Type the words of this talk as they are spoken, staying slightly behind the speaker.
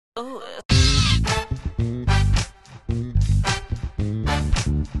Welcome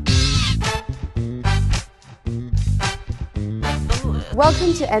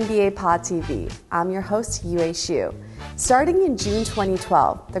to NBA Pod TV. I'm your host, Yue Xu. Starting in June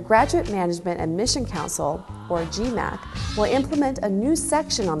 2012, the Graduate Management Admission Council, or GMAC, will implement a new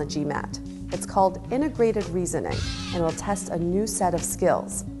section on the GMAT. It's called Integrated Reasoning and will test a new set of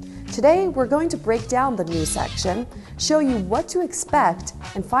skills. Today, we're going to break down the new section, show you what to expect,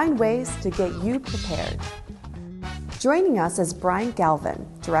 and find ways to get you prepared. Joining us is Brian Galvin,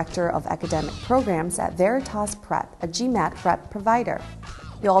 Director of Academic Programs at Veritas Prep, a GMAT prep provider.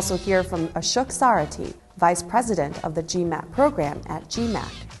 You'll also hear from Ashok Sarathy, Vice President of the GMAT program at GMAC.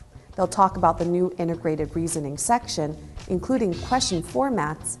 They'll talk about the new Integrated Reasoning section, including question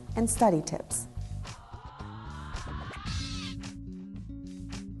formats and study tips.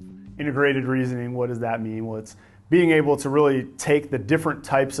 Integrated reasoning, what does that mean? Well, it's being able to really take the different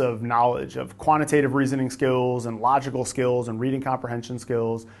types of knowledge of quantitative reasoning skills and logical skills and reading comprehension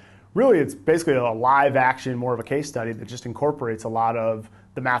skills. Really, it's basically a live action, more of a case study that just incorporates a lot of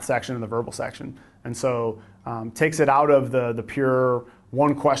the math section and the verbal section. And so takes it out of the pure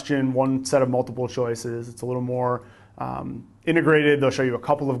one question, one set of multiple choices. It's a little more integrated. They'll show you a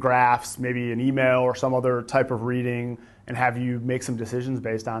couple of graphs, maybe an email or some other type of reading, and have you make some decisions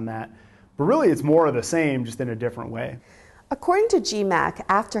based on that. But really, it's more of the same, just in a different way. According to GMAC,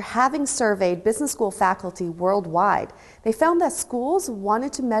 after having surveyed business school faculty worldwide, they found that schools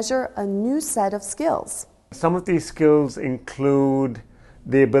wanted to measure a new set of skills. Some of these skills include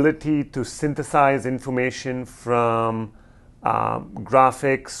the ability to synthesize information from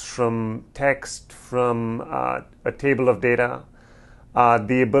graphics, from text, from a table of data,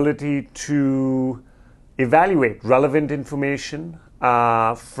 the ability to evaluate relevant information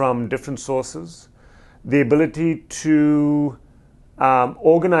from different sources, the ability to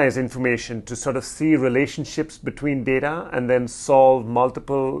organize information to sort of see relationships between data and then solve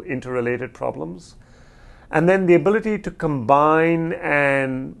multiple interrelated problems, and then the ability to combine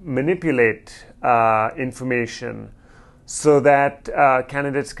and manipulate information so that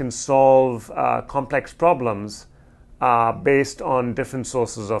candidates can solve complex problems based on different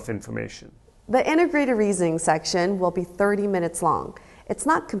sources of information. The integrated reasoning section will be 30 minutes long. It's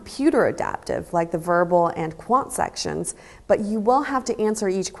not computer adaptive like the verbal and quant sections, but you will have to answer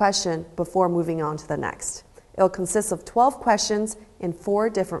each question before moving on to the next. It'll consist of 12 questions in 4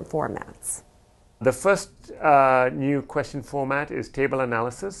 different formats. The first new question format is table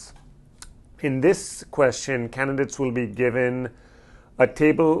analysis. In this question, candidates will be given a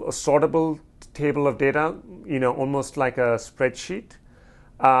sortable table of data, almost like a spreadsheet.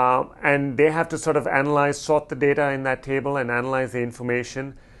 And they have to sort of sort the data in that table and analyze the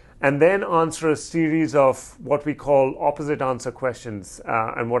information, and then answer a series of what we call opposite answer questions.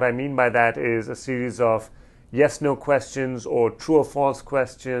 And what I mean by that is a series of yes/no questions or true or false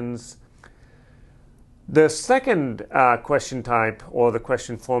questions. The second question type, or the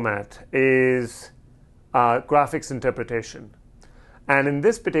question format, is graphics interpretation. And in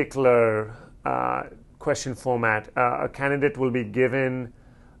this particular question format, a candidate will be given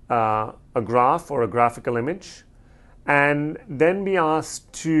a graph or a graphical image, and then be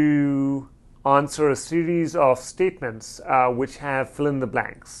asked to answer a series of statements which have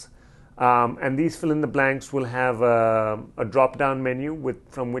fill-in-the-blanks. And these fill-in-the-blanks will have a drop-down menu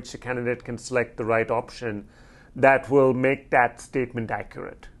from which the candidate can select the right option that will make that statement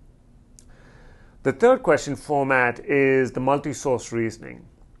accurate. The third question format is the multi-source reasoning.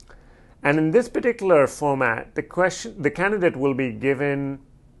 And in this particular format, the candidate will be given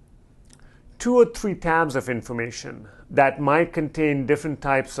 2 or 3 tabs of information that might contain different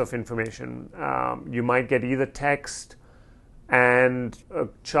types of information. You might get either text and a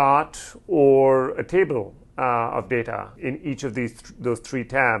chart or a table of data in each of those 3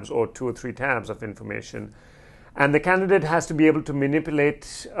 tabs, or 2 or 3 tabs of information. And the candidate has to be able to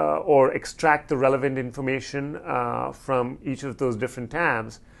manipulate or extract the relevant information from each of those different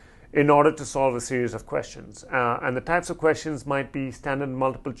tabs in order to solve a series of questions. And the types of questions might be standard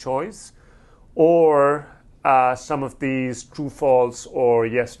multiple choice, or some of these true-false or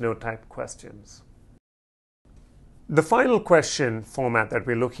yes-no type questions. The final question format that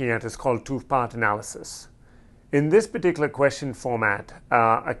we're looking at is called two-part analysis. In this particular question format,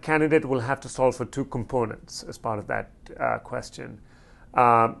 a candidate will have to solve for 2 components as part of that question.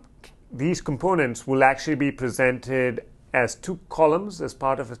 These components will actually be presented as 2 columns as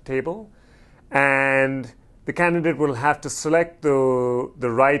part of a table, and the candidate will have to select the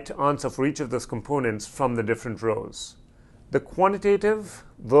right answer for each of those components from the different rows. The quantitative,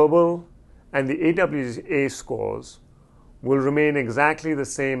 verbal, and the AWA scores will remain exactly the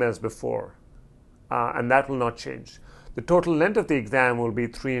same as before, and that will not change. The total length of the exam will be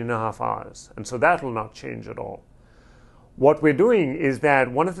 3.5 hours, and so that will not change at all. What we're doing is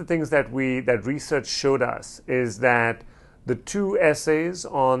that one of the things that research showed us is that the 2 essays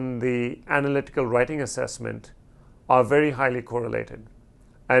on the analytical writing assessment are very highly correlated.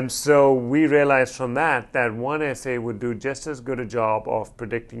 And so we realized from that 1 essay would do just as good a job of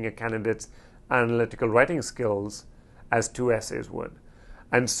predicting a candidate's analytical writing skills as 2 essays would.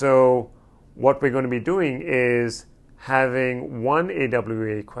 And so what we're going to be doing is having 1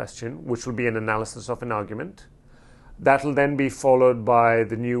 AWA question, which will be an analysis of an argument. That will then be followed by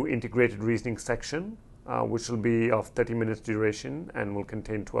the new integrated reasoning section, which will be of 30 minutes duration and will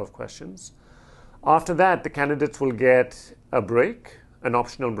contain 12 questions. After that, the candidates will get a break, an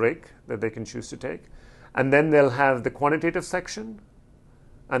optional break that they can choose to take. And then they'll have the quantitative section,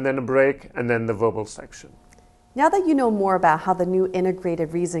 and then a break, and then the verbal section. Now that you know more about how the new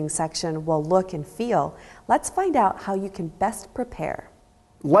integrated reasoning section will look and feel, let's find out how you can best prepare.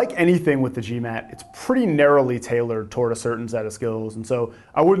 Like anything with the GMAT, it's pretty narrowly tailored toward a certain set of skills. And so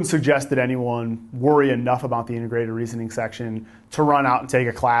I wouldn't suggest that anyone worry enough about the integrated reasoning section to run out and take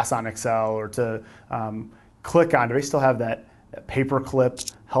a class on Excel or to click on. Do they still have that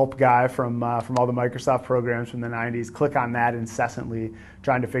paperclip help guy from all the Microsoft programs from the 90s? Click on that incessantly,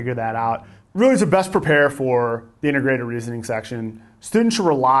 trying to figure that out. Really, to best prepare for the integrated reasoning section, students should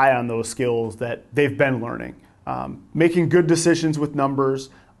rely on those skills that they've been learning. Making good decisions with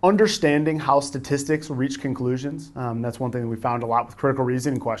numbers, understanding how statistics reach conclusions. That's one thing that we found a lot with critical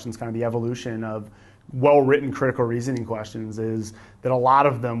reasoning questions, kind of the evolution of well-written critical reasoning questions is that a lot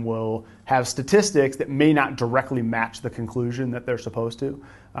of them will have statistics that may not directly match the conclusion that they're supposed to.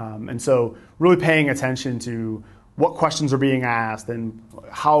 And so really paying attention to what questions are being asked and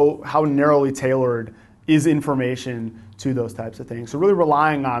how narrowly tailored is information to those types of things. So really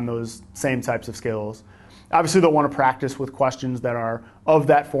relying on those same types of skills. Obviously, they'll want to practice with questions that are of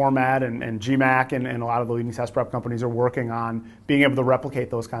that format, and GMAC and a lot of the leading test prep companies are working on being able to replicate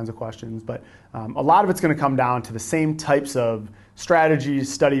those kinds of questions. But a lot of it's going to come down to the same types of strategies,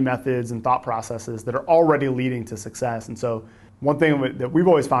 study methods, and thought processes that are already leading to success. And so one thing that we've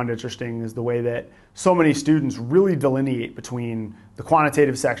always found interesting is the way that so many students really delineate between the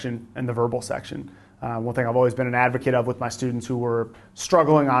quantitative section and the verbal section. One thing I've always been an advocate of with my students who were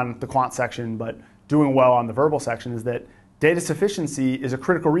struggling on the quant section but doing well on the verbal section is that data sufficiency is a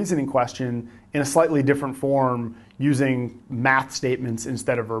critical reasoning question in a slightly different form using math statements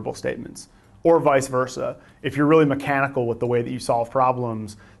instead of verbal statements, or vice versa. If you're really mechanical with the way that you solve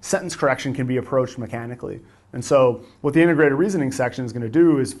problems, sentence correction can be approached mechanically. And so what the integrated reasoning section is going to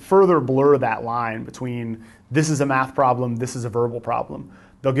do is further blur that line between this is a math problem, this is a verbal problem.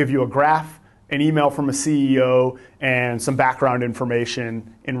 They'll give you a graph, an email from a CEO, and some background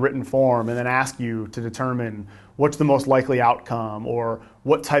information in written form, and then ask you to determine what's the most likely outcome, or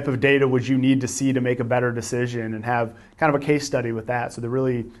what type of data would you need to see to make a better decision, and have kind of a case study with that. So they're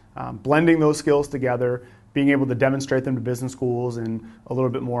really blending those skills together, being able to demonstrate them to business schools in a little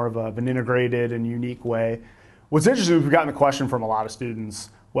bit more of an integrated and unique way. What's interesting is we've gotten the question from a lot of students,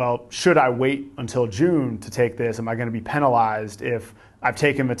 well, should I wait until June to take this? Am I going to be penalized if I've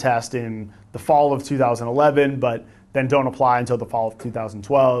taken the test in the fall of 2011, but then don't apply until the fall of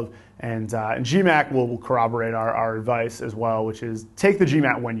 2012? And GMAC will corroborate our advice as well, which is take the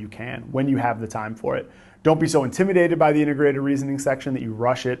GMAT when you can, when you have the time for it. Don't be so intimidated by the integrated reasoning section that you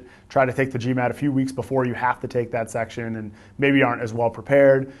rush it. Try to take the GMAT a few weeks before you have to take that section and maybe aren't as well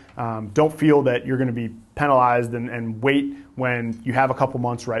prepared. Don't feel that you're going to be penalized and wait when you have a couple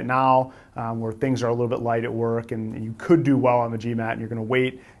months right now where things are a little bit light at work and you could do well on the GMAT, and you're going to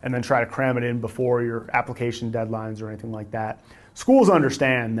wait and then try to cram it in before your application deadlines or anything like that. Schools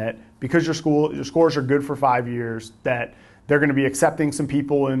understand that because your scores are good for 5 years, that they're going to be accepting some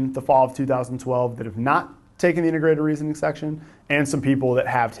people in the fall of 2012 that have not taken the integrated reasoning section, and some people that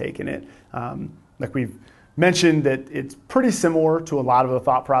have taken it. Like we've mentioned, that it's pretty similar to a lot of the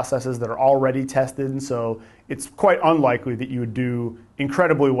thought processes that are already tested, and so it's quite unlikely that you would do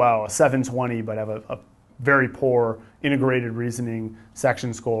incredibly well, a 720, but have a very poor integrated reasoning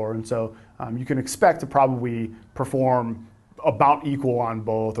section score. And so you can expect to probably perform about equal on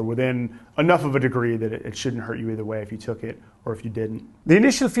both, or within enough of a degree that it shouldn't hurt you either way if you took it or if you didn't. The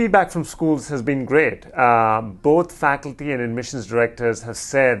initial feedback from schools has been great. Both faculty and admissions directors have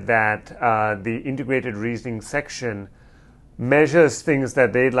said that the integrated reasoning section measures things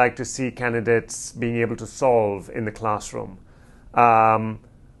that they'd like to see candidates being able to solve in the classroom.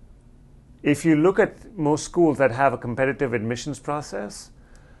 If you look at most schools that have a competitive admissions process,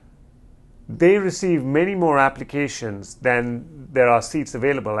 they receive many more applications than there are seats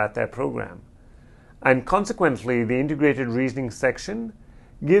available at their program. And consequently, the integrated reasoning section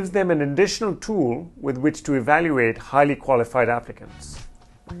gives them an additional tool with which to evaluate highly qualified applicants.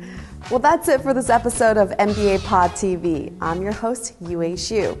 Well, that's it for this episode of MBA Pod TV. I'm your host, Yue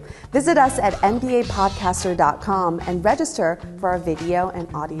Xu. Visit us at mbapodcaster.com and register for our video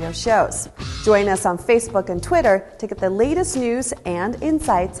and audio shows. Join us on Facebook and Twitter to get the latest news and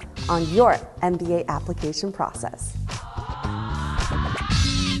insights on your MBA application process.